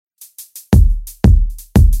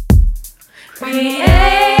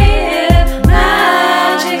Creative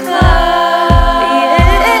Magic Club.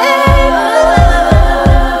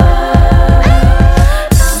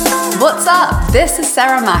 What's up? This is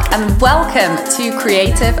Sarah Mack and welcome to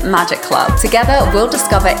Creative Magic Club. Together we'll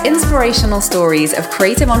discover inspirational stories of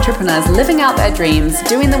creative entrepreneurs living out their dreams,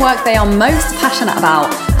 doing the work they are most passionate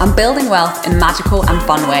about, and building wealth in magical and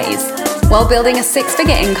fun ways. While building a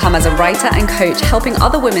six-figure income as a writer and coach, helping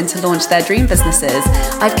other women to launch their dream businesses,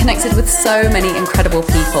 I've connected with so many incredible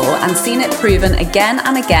people and seen it proven again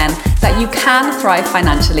and again that you can thrive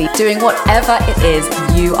financially doing whatever it is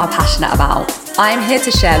you are passionate about. I'm here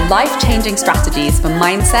to share life-changing strategies for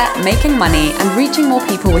mindset, making money, and reaching more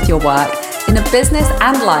people with your work in a business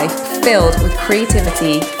and life filled with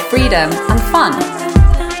creativity, freedom, and fun.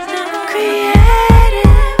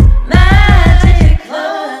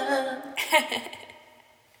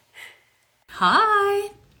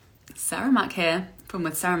 Hi, Sarah Mack here from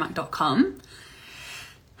withsarahmack.com,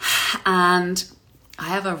 and I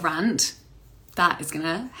have a rant that is going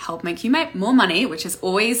to help make you make more money, which is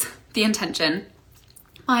always the intention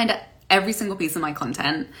behind every single piece of my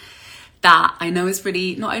content, that I know is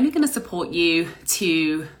really not only going to support you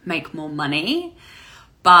to make more money,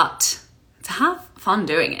 but to have fun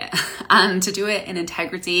doing it and to do it in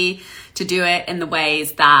integrity, to do it in the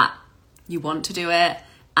ways that you want to do it,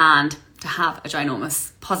 and to have a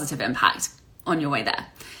ginormous positive impact on your way there.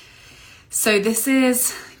 So this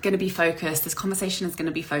conversation is going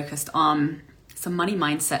to be focused on some money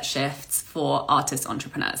mindset shifts for artist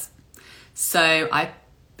entrepreneurs. So I've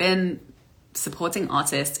been supporting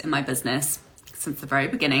artists in my business since the very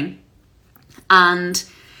beginning, and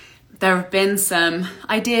there have been some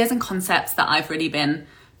ideas and concepts that I've really been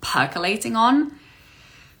percolating on,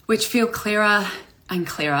 which feel clearer and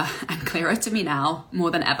clearer and clearer to me now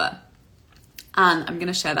more than ever. And I'm going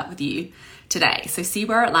to share that with you today. So see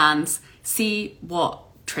where it lands, see what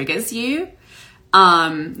triggers you,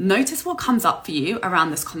 notice what comes up for you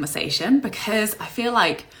around this conversation, because I feel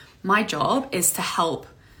like my job is to help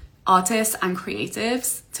artists and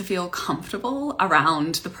creatives to feel comfortable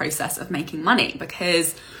around the process of making money,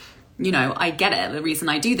 because, you know, I get it. The reason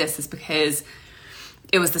I do this is because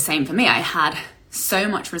it was the same for me. I had so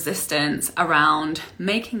much resistance around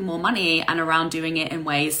making more money and around doing it in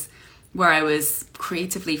ways where I was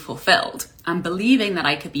creatively fulfilled and believing that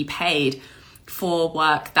I could be paid for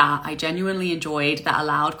work that I genuinely enjoyed, that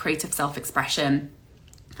allowed creative self-expression,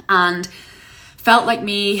 and felt like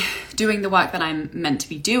me doing the work that I'm meant to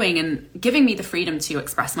be doing and giving me the freedom to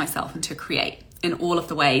express myself and to create in all of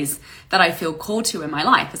the ways that I feel called to in my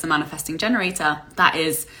life as a manifesting generator. That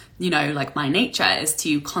is, you know, like my nature is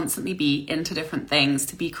to constantly be into different things,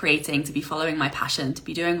 to be creating, to be following my passion, to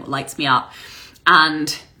be doing what lights me up.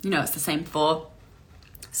 And, you know, it's the same for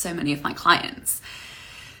so many of my clients.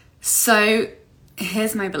 So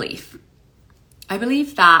here's my belief. I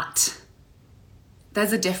believe that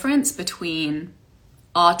there's a difference between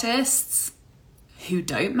artists who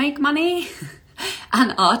don't make money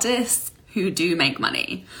and artists who do make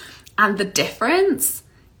money. And the difference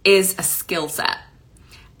is a skill set,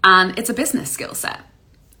 and it's a business skill set.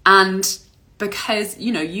 And because,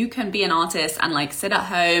 you know, you can be an artist and like sit at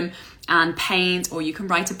home and paint, or you can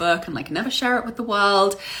write a book and like never share it with the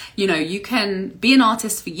world. You know, you can be an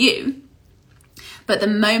artist for you, but the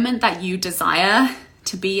moment that you desire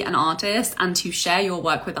to be an artist and to share your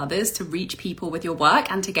work with others, to reach people with your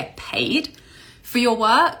work and to get paid for your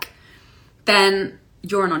work, then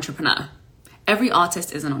you're an entrepreneur. Every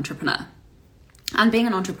artist is an entrepreneur. And being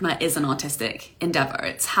an entrepreneur is an artistic endeavor.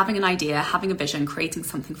 It's having an idea, having a vision, creating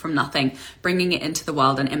something from nothing, bringing it into the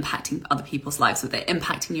world and impacting other people's lives with it,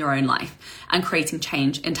 impacting your own life and creating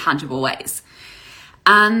change in tangible ways.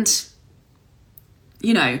 And,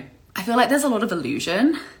 you know, I feel like there's a lot of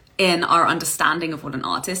illusion in our understanding of what an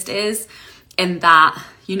artist is, in that,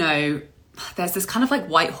 you know, there's this kind of like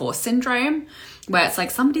white horse syndrome where it's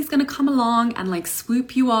like somebody's going to come along and like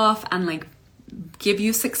swoop you off and like give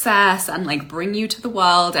you success and like bring you to the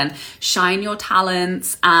world and shine your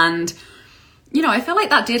talents. And, you know, I feel like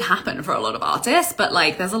that did happen for a lot of artists, but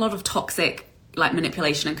like there's a lot of toxic like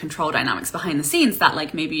manipulation and control dynamics behind the scenes that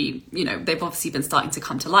like maybe, you know, they've obviously been starting to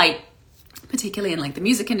come to light, particularly in like the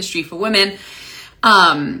music industry for women.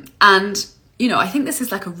 And, you know, I think this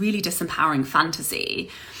is like a really disempowering fantasy.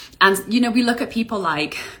 And, you know, we look at people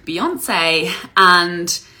like Beyonce,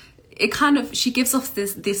 and it kind of, she gives off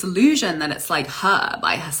this illusion that it's like her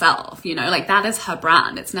by herself, you know, like that is her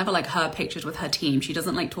brand. It's never like her pictured with her team. She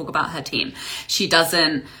doesn't like talk about her team. She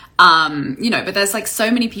doesn't, you know, but there's like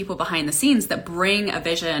so many people behind the scenes that bring a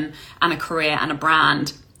vision and a career and a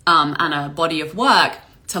brand, and a body of work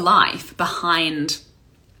to life behind,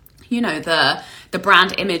 the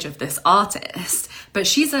brand image of this artist, but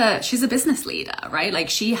she's a business leader, right? Like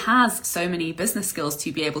she has so many business skills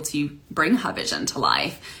to be able to bring her vision to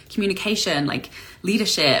life: communication, like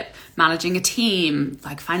leadership, managing a team,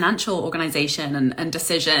 like financial organization and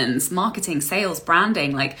decisions, marketing, sales,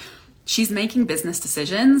 branding. Like she's making business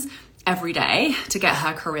decisions every day to get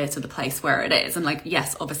her career to the place where it is. And like,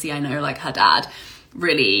 yes, obviously I know like her dad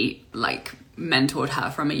really like mentored her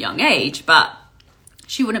from a young age, but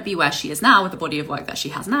she wouldn't be where she is now with the body of work that she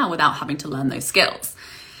has now without having to learn those skills.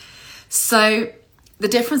 So the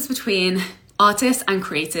difference between artists and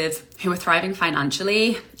creatives who are thriving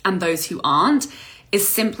financially and those who aren't is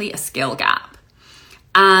simply a skill gap.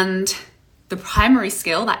 And the primary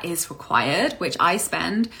skill that is required, which I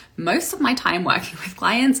spend most of my time working with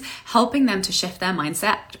clients, helping them to shift their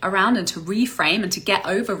mindset around and to reframe and to get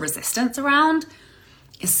over resistance around,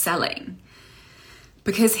 is selling.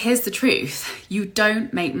 Because here's the truth: you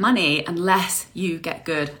don't make money unless you get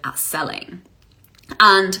good at selling.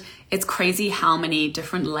 And it's crazy how many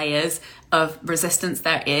different layers of resistance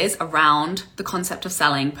there is around the concept of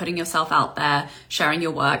selling, putting yourself out there, sharing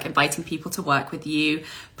your work, inviting people to work with you,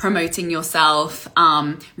 promoting yourself,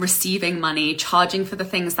 receiving money, charging for the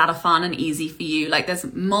things that are fun and easy for you. Like there's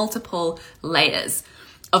multiple layers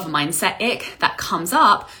of mindset ick that comes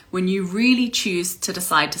up when you really choose to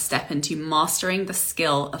decide to step into mastering the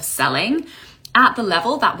skill of selling at the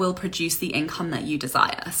level that will produce the income that you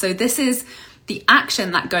desire. So this is the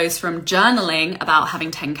action that goes from journaling about having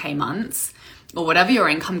 10K months or whatever your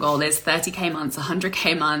income goal is, 30K months,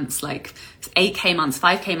 100K months, like 8K months,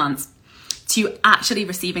 5K months, to actually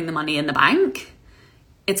receiving the money in the bank.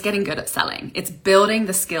 It's getting good at selling. It's building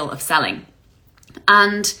the skill of selling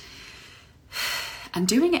and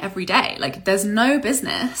doing it every day. Like there's no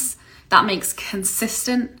business that makes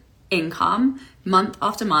consistent income month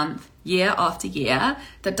after month, year after year,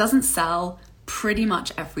 that doesn't sell pretty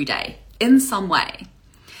much every day in some way.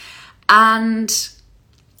 And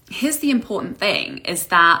here's the important thing is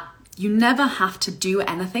that you never have to do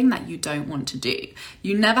anything that you don't want to do.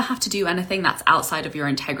 You never have to do anything that's outside of your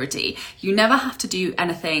integrity. You never have to do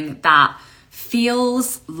anything that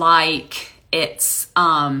feels like it's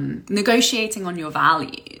negotiating on your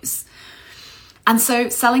values. And so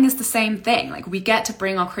selling is the same thing. Like we get to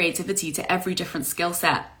bring our creativity to every different skill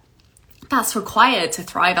set that's required to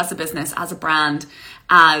thrive as a business, as a brand,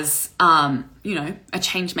 as a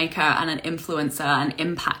change maker and an influencer and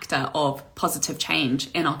impactor of positive change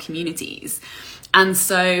in our communities. And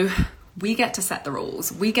so we get to set the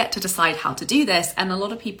rules. We get to decide how to do this. And a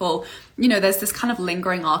lot of people, there's this kind of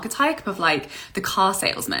lingering archetype of like the car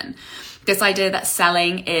salesman. This idea that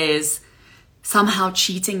selling is somehow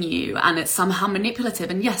cheating you and it's somehow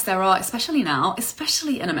manipulative. And yes, there are, especially now,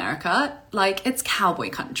 especially in America, like it's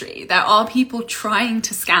cowboy country. There are people trying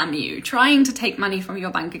to scam you, trying to take money from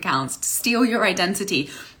your bank accounts, to steal your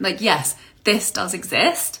identity. Like, yes, this does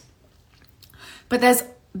exist, but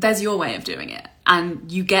there's your way of doing it.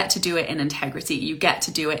 And you get to do it in integrity. You get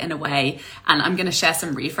to do it in a way. And I'm going to share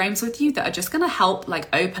some reframes with you that are just going to help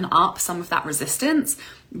like open up some of that resistance,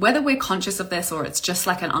 whether we're conscious of this or it's just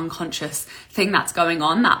like an unconscious thing that's going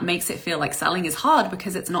on that makes it feel like selling is hard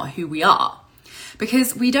because it's not who we are.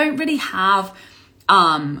 Because we don't really have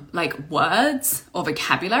like words or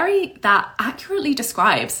vocabulary that accurately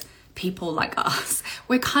describes people like us.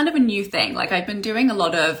 We're kind of a new thing. Like I've been doing a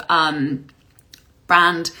lot of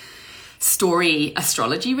brand story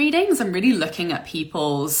astrology readings and really looking at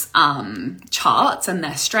people's charts and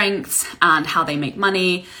their strengths and how they make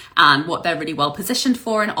money and what they're really well positioned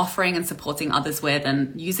for and offering and supporting others with,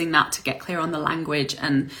 and using that to get clear on the language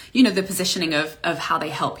and the positioning of how they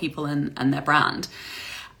help people and their brand.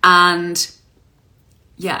 And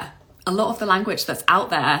yeah, a lot of the language that's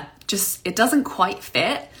out there it doesn't quite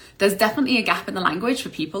fit. There's definitely a gap in the language for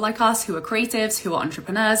people like us who are creatives, who are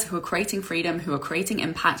entrepreneurs, who are creating freedom, who are creating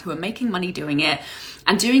impact, who are making money doing it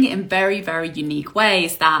and doing it in very, very unique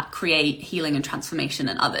ways that create healing and transformation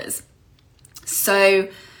in others. So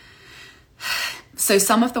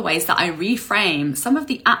some of the ways that I reframe some of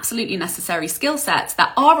the absolutely necessary skill sets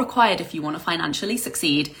that are required if you want to financially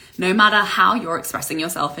succeed, no matter how you're expressing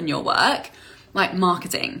yourself in your work, like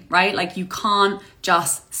marketing, right? Like you can't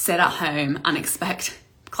just sit at home and expect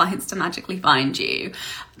clients to magically find you.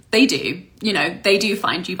 They do, they do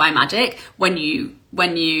find you by magic when you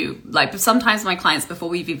like, sometimes my clients, before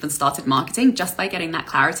we've even started marketing, just by getting that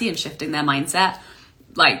clarity and shifting their mindset,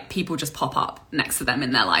 like people just pop up next to them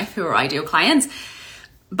in their life who are ideal clients.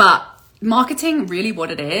 But marketing, really what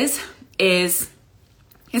it is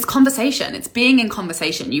conversation. It's being in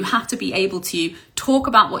conversation. You have to be able to talk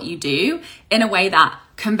about what you do in a way that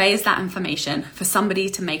conveys that information for somebody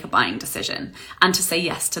to make a buying decision and to say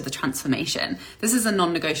yes to the transformation. This is a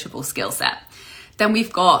non-negotiable skill set. Then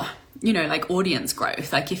we've got, like audience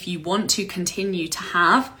growth. Like if you want to continue to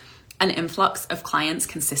have an influx of clients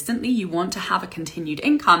consistently, you want to have a continued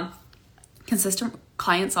income, consistent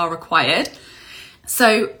clients are required.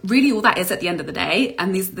 So really all that is at the end of the day,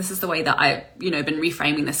 and this is the way that I've, been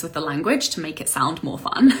reframing this with the language to make it sound more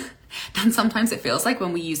fun than sometimes it feels like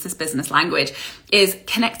when we use this business language, is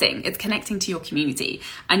connecting. It's connecting to your community.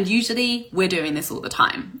 And usually we're doing this all the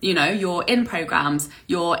time. You're in programs,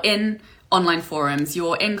 you're in online forums,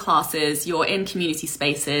 you're in classes, you're in community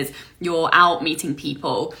spaces, you're out meeting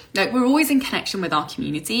people. Like we're always in connection with our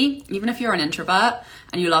community. Even if you're an introvert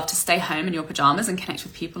and you love to stay home in your pajamas and connect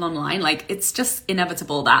with people online, like it's just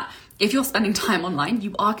inevitable that if you're spending time online,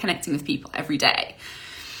 you are connecting with people every day.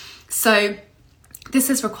 So this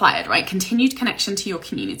is required, right? Continued connection to your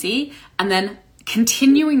community, and then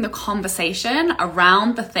continuing the conversation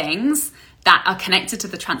around the things that are connected to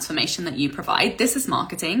the transformation that you provide. This is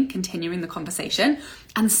marketing, continuing the conversation,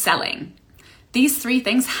 and selling. These three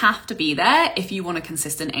things have to be there if you want a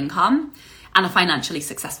consistent income and a financially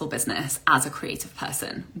successful business as a creative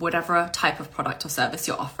person, whatever type of product or service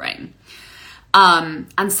you're offering.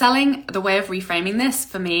 And selling, the way of reframing this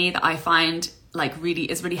for me that I find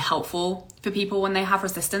is really helpful for people when they have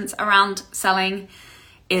resistance around selling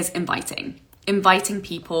is inviting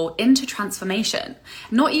people into transformation.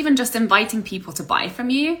 Not even just inviting people to buy from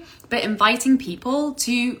you, but inviting people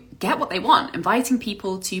to get what they want, inviting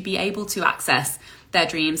people to be able to access their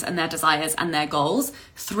dreams and their desires and their goals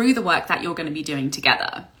through the work that you're going to be doing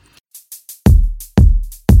together.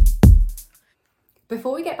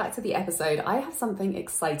 Before we get back to the episode, I have something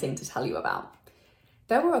exciting to tell you about.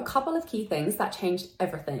 There were a couple of key things that changed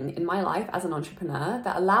everything in my life as an entrepreneur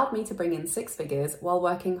that allowed me to bring in 6 figures while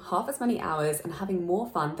working half as many hours and having more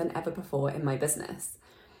fun than ever before in my business.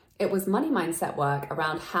 It was money mindset work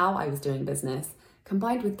around how I was doing business,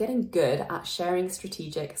 combined with getting good at sharing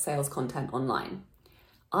strategic sales content online.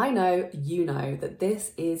 I know you know that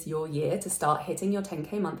this is your year to start hitting your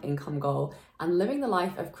 10K month income goal and living the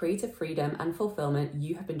life of creative freedom and fulfillment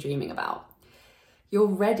you have been dreaming about. You're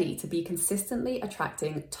ready to be consistently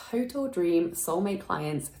attracting total dream soulmate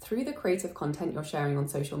clients through the creative content you're sharing on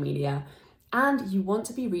social media, and you want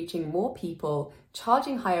to be reaching more people,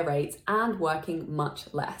 charging higher rates, and working much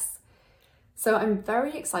less. So I'm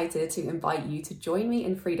very excited to invite you to join me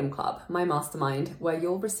in Freedom Club, my mastermind, where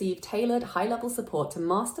you'll receive tailored high-level support to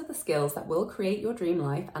master the skills that will create your dream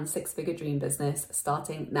life and 6-figure dream business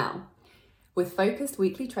starting now. With focused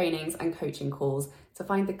weekly trainings and coaching calls to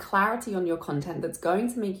find the clarity on your content that's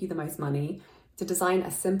going to make you the most money, to design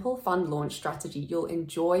a simple, fun launch strategy you'll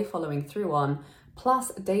enjoy following through on,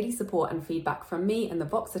 plus daily support and feedback from me in the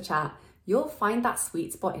Voxer chat, you'll find that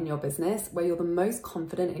sweet spot in your business where you're the most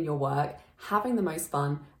confident in your work, having the most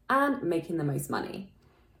fun, and making the most money.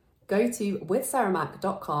 Go to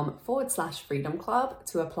withsarahmac.com/freedom club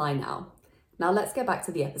to apply now. Now let's get back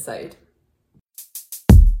to the episode.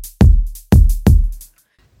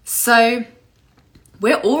 So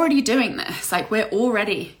we're already doing this, we're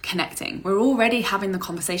already connecting. We're already having the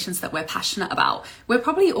conversations that we're passionate about. We're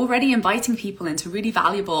probably already inviting people into really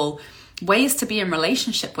valuable ways to be in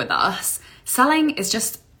relationship with us. Selling is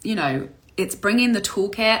just, it's bringing the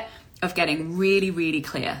toolkit of getting really, really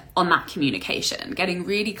clear on that communication, getting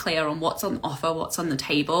really clear on what's on offer, what's on the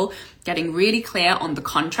table, getting really clear on the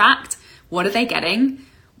contract. What are they getting?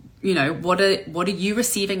 What are you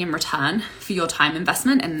receiving in return for your time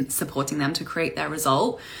investment and supporting them to create their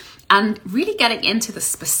result? And really getting into the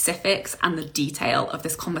specifics and the detail of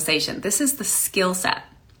this conversation. This is the skill set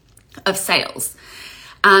of sales.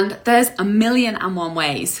 And there's 1,000,001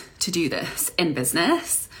 ways to do this in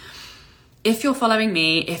business. If you're following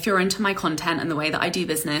me, if you're into my content and the way that I do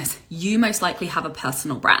business, you most likely have a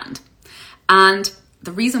personal brand. And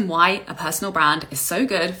the reason why a personal brand is so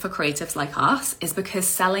good for creatives like us is because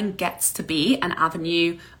selling gets to be an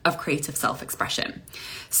avenue of creative self-expression.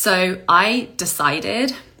 So I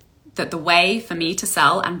decided that the way for me to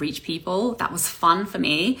sell and reach people that was fun for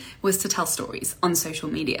me was to tell stories on social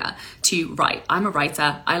media, to write. I'm a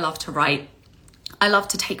writer. I love to write. I love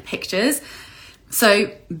to take pictures. So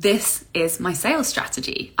this is my sales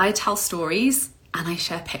strategy. I tell stories and I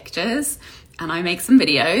share pictures and I make some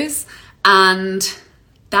videos, and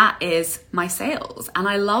that is my sales. And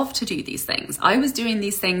I love to do these things. I was doing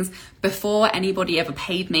these things before anybody ever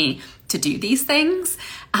paid me to do these things.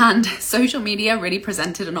 And social media really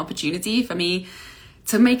presented an opportunity for me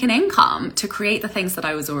to make an income, to create the things that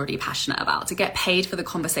I was already passionate about, to get paid for the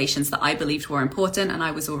conversations that I believed were important and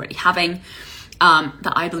I was already having.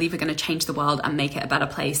 that I believe are going to change the world and make it a better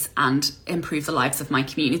place and improve the lives of my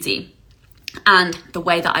community. And the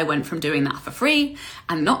way that I went from doing that for free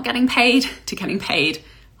and not getting paid to getting paid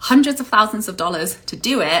hundreds of thousands of dollars to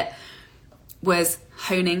do it was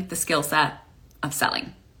honing the skill set of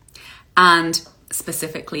selling, and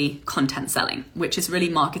specifically content selling, which is really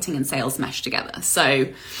marketing and sales meshed together. So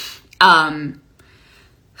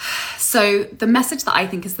the message that I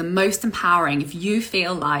think is the most empowering, if you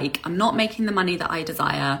feel like I'm not making the money that I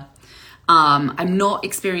desire, I'm not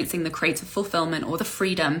experiencing the creative fulfillment or the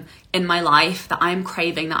freedom in my life that I'm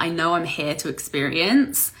craving, that I know I'm here to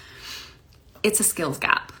experience, it's a skills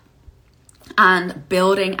gap. And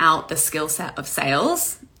building out the skill set of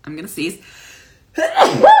sales, I'm going to sneeze.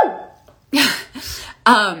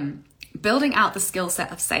 Building out the skill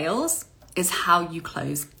set of sales is how you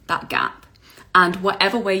close that gap. And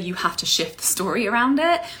whatever way you have to shift the story around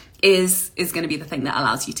it is going to be the thing that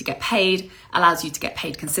allows you to get paid, allows you to get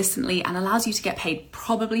paid consistently, and allows you to get paid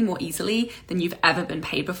probably more easily than you've ever been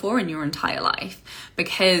paid before in your entire life.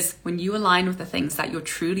 Because when you align with the things that you're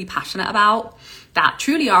truly passionate about, that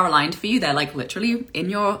truly are aligned for you, they're like literally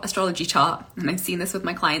in your astrology chart. And I've seen this with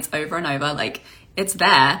my clients over and over, like it's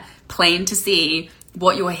there, plain to see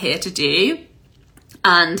what you're here to do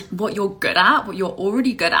and what you're good at, what you're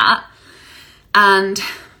already good at, and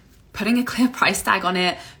putting a clear price tag on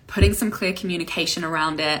it, putting some clear communication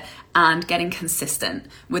around it, and getting consistent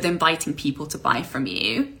with inviting people to buy from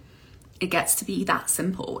you. It gets to be that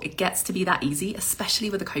simple. It gets to be that easy, especially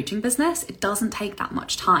with a coaching business. It doesn't take that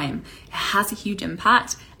much time. It has a huge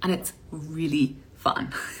impact and it's really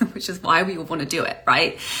fun, which is why we all want to do it,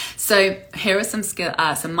 right? So here are some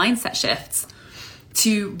mindset shifts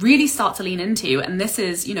to really start to lean into. And this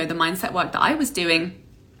is, the mindset work that I was doing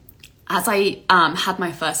as I had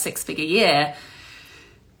my first 6-figure year.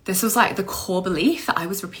 This was like the core belief that I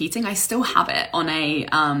was repeating. I still have it on a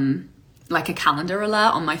calendar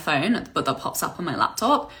alert on my phone, but that pops up on my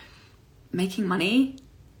laptop. Making money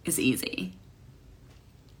is easy.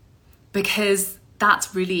 Because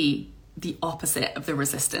that's really the opposite of the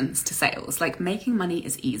resistance to sales. Like, making money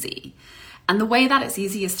is easy. And the way that it's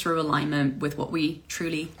easy is through alignment with what we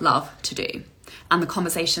truly love to do and the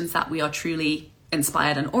conversations that we are truly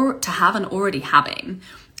inspired and to have and already having,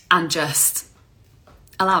 and just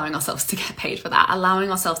allowing ourselves to get paid for that,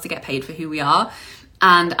 allowing ourselves to get paid for who we are,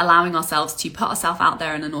 and allowing ourselves to put ourselves out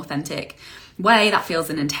there in an authentic way that feels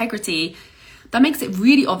in integrity, that makes it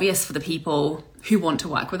really obvious for the people who want to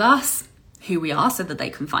work with us who we are, so that they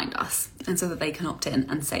can find us and so that they can opt in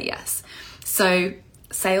and say yes. So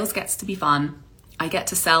sales gets to be fun. I get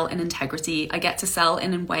to sell in integrity. I get to sell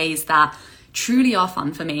in ways that truly are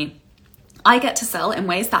fun for me. I get to sell in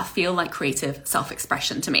ways that feel like creative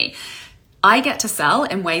self-expression to me. I get to sell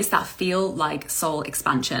in ways that feel like soul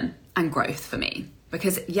expansion and growth for me.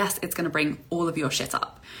 Because yes, it's going to bring all of your shit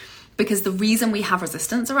up. Because the reason we have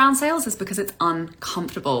resistance around sales is because it's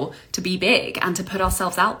uncomfortable to be big and to put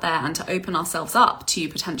ourselves out there and to open ourselves up to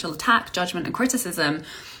potential attack, judgment, and criticism,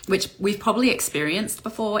 which we've probably experienced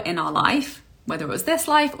before in our life, whether it was this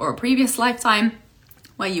life or a previous lifetime,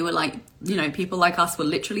 where you were like, people like us were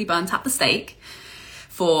literally burnt at the stake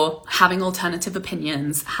for having alternative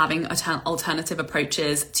opinions, having alternative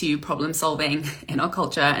approaches to problem solving in our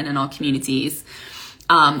culture and in our communities.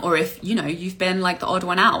 Or if, you've been like the odd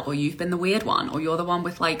one out, or you've been the weird one, or you're the one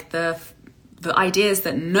with like the ideas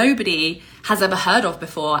that nobody has ever heard of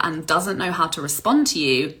before and doesn't know how to respond to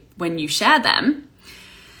you when you share them,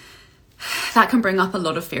 that can bring up a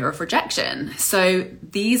lot of fear of rejection. So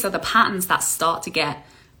these are the patterns that start to get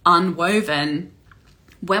unwoven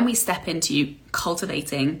when we step into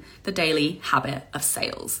cultivating the daily habit of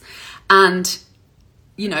sales. And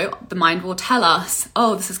the mind will tell us,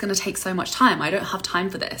 oh, this is going to take so much time. I don't have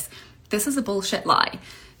time for this. This is a bullshit lie.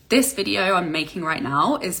 This video I'm making right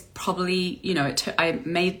now is probably, I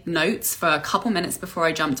made notes for a couple minutes before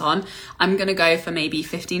I jumped on. I'm going to go for maybe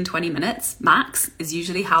 15, 20 minutes max is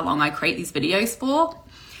usually how long I create these videos for.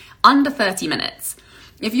 Under 30 minutes.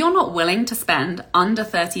 If you're not willing to spend under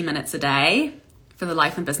 30 minutes a day for the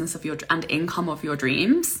life and business of and income of your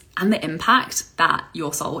dreams and the impact that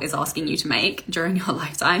your soul is asking you to make during your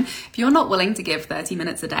lifetime, if you're not willing to give 30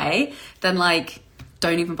 minutes a day, then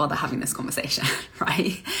don't even bother having this conversation,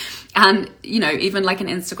 right? And, even like an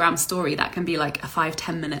Instagram story, that can be like a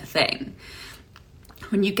 5-10 minute thing.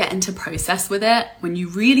 When you get into process with it, when you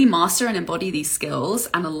really master and embody these skills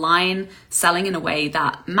and align selling in a way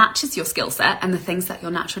that matches your skill set and the things that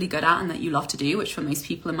you're naturally good at and that you love to do, which for most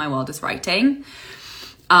people in my world is writing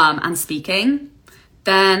and speaking,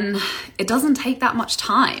 then it doesn't take that much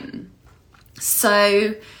time.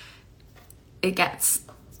 So it gets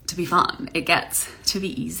to be fun. It gets to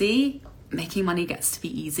be easy. Making money gets to be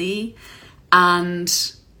easy. And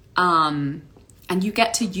you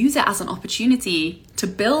get to use it as an opportunity to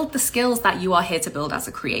build the skills that you are here to build as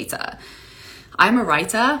a creator. I'm a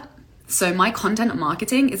writer, so my content and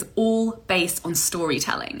marketing is all based on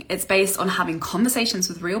storytelling. It's based on having conversations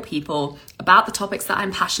with real people about the topics that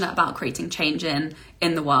I'm passionate about creating change in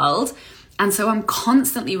the world. And so I'm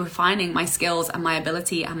constantly refining my skills and my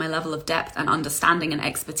ability and my level of depth and understanding and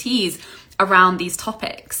expertise around these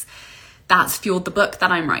topics. That's fueled the book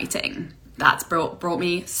that I'm writing. That's brought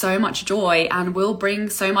me so much joy and will bring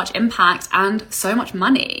so much impact and so much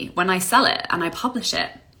money when I sell it and I publish it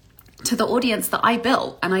to the audience that I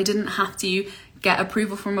built. And I didn't have to get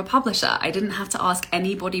approval from a publisher. I didn't have to ask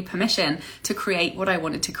anybody permission to create what I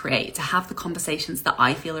wanted to create, to have the conversations that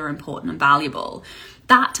I feel are important and valuable.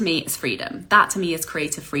 That to me is freedom. That to me is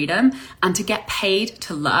creative freedom. And to get paid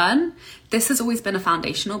to learn, this has always been a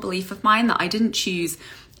foundational belief of mine that I didn't choose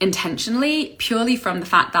intentionally, purely from the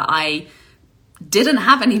fact that I didn't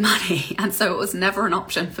have any money. And so it was never an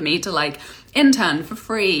option for me to like intern for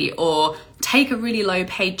free or take a really low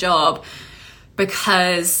paid job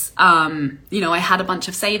because, I had a bunch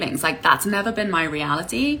of savings. Like that's never been my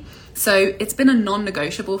reality. So it's been a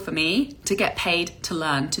non-negotiable for me to get paid to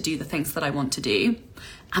learn, to do the things that I want to do.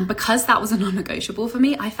 And because that was a non-negotiable for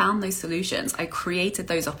me, I found those solutions. I created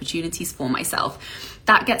those opportunities for myself.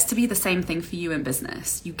 That gets to be the same thing for you in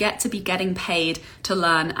business. You get to be getting paid to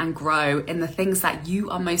learn and grow in the things that you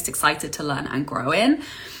are most excited to learn and grow in.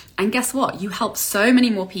 And guess what? You help so many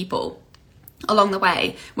more people along the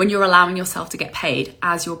way when you're allowing yourself to get paid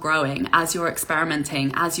as you're growing, as you're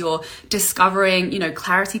experimenting, as you're discovering,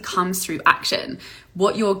 clarity comes through action.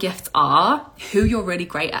 What your gifts are, who you're really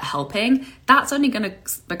great at helping, that's only going to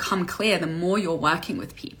become clear the more you're working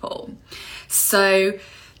with people. So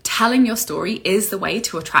telling your story is the way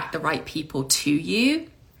to attract the right people to you.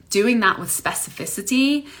 Doing that with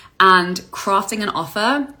specificity and crafting an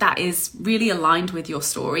offer that is really aligned with your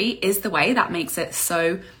story is the way that makes it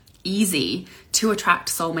so easy to attract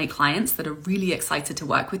soulmate clients that are really excited to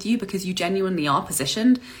work with you because you genuinely are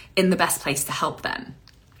positioned in the best place to help them.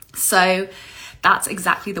 So that's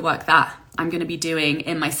exactly the work that I'm going to be doing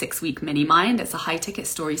in my 6-week mini mind. It's a high ticket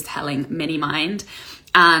storytelling mini mind.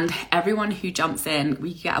 And everyone who jumps in,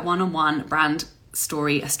 we get a one-on-one brand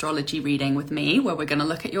story astrology reading with me where we're going to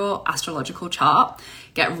look at your astrological chart,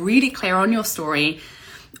 get really clear on your story,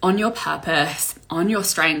 on your purpose, on your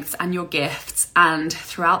strengths and your gifts. And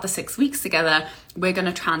throughout the 6 weeks together, we're going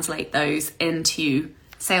to translate those into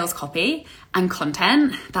sales copy and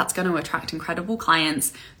content that's going to attract incredible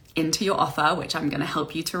clients into your offer, which I'm going to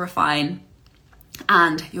help you to refine.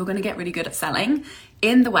 And you're going to get really good at selling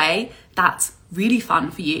in the way that's really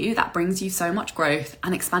fun for you, that brings you so much growth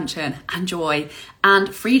and expansion and joy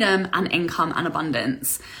and freedom and income and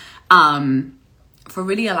abundance, for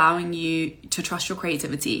really allowing you to trust your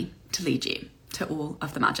creativity to lead you to all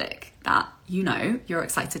of the magic that you're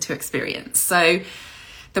excited to experience. So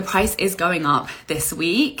the price is going up this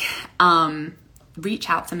week. Reach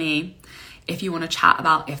out to me if you want to chat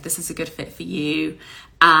about if this is a good fit for you,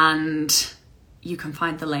 and you can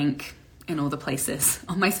find the link in all the places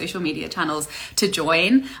on my social media channels to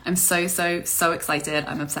join. I'm so excited.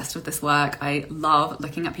 I'm obsessed with this work. I love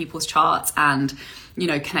looking at people's charts and,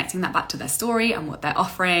 connecting that back to their story and what they're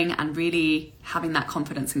offering and really having that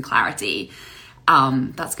confidence and clarity.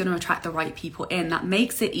 That's going to attract the right people in. That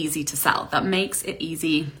makes it easy to sell. That makes it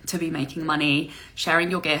easy to be making money, sharing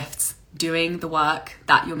your gifts, doing the work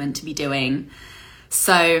that you're meant to be doing.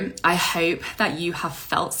 So I hope that you have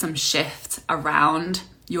felt some shift around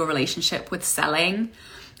your relationship with selling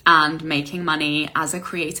and making money as a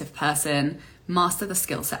creative person. Master the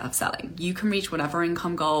skill set of selling. You can reach whatever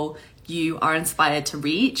income goal you are inspired to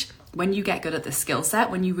reach when you get good at this skill set,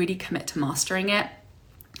 when you really commit to mastering it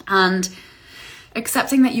and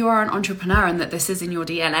accepting that you are an entrepreneur and that this is in your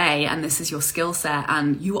DNA and this is your skill set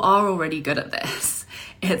and you are already good at this.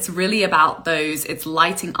 It's really about it's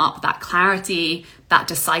lighting up that clarity, that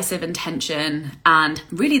decisive intention, and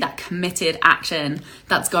really that committed action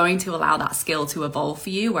that's going to allow that skill to evolve for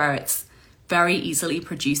you, where it's very easily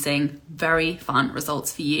producing very fun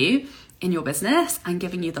results for you in your business and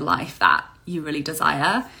giving you the life that you really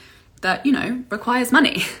desire that, requires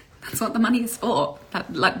money. That's what the money is for.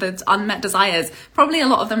 Like the unmet desires, probably a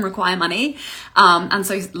lot of them require money. And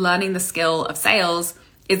so learning the skill of sales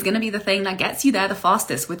is going to be the thing that gets you there the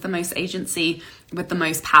fastest, with the most agency, with the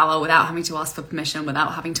most power, without having to ask for permission,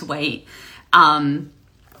 without having to wait.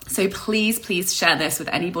 So please share this with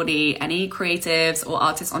anybody, any creatives or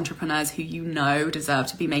artist entrepreneurs who you know deserve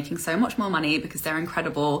to be making so much more money, because they're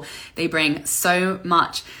incredible. They bring so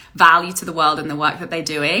much value to the world in the work that they're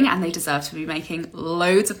doing, and they deserve to be making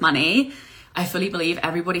loads of money. I fully believe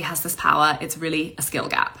everybody has this power. It's really a skill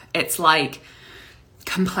gap. It's like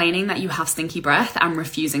complaining that you have stinky breath and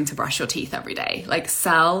refusing to brush your teeth every day. Like,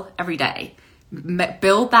 sell every day.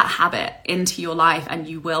 Build that habit into your life, and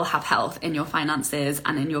you will have health in your finances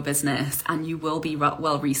and in your business, and you will be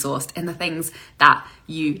well resourced in the things that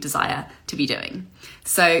you desire to be doing.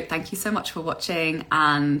 So thank you so much for watching,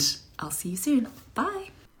 and I'll see you soon.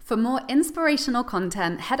 Bye. For more inspirational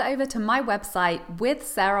content, head over to my website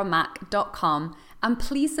withsarahmac.com, and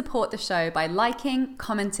please support the show by liking,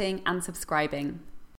 commenting, and subscribing.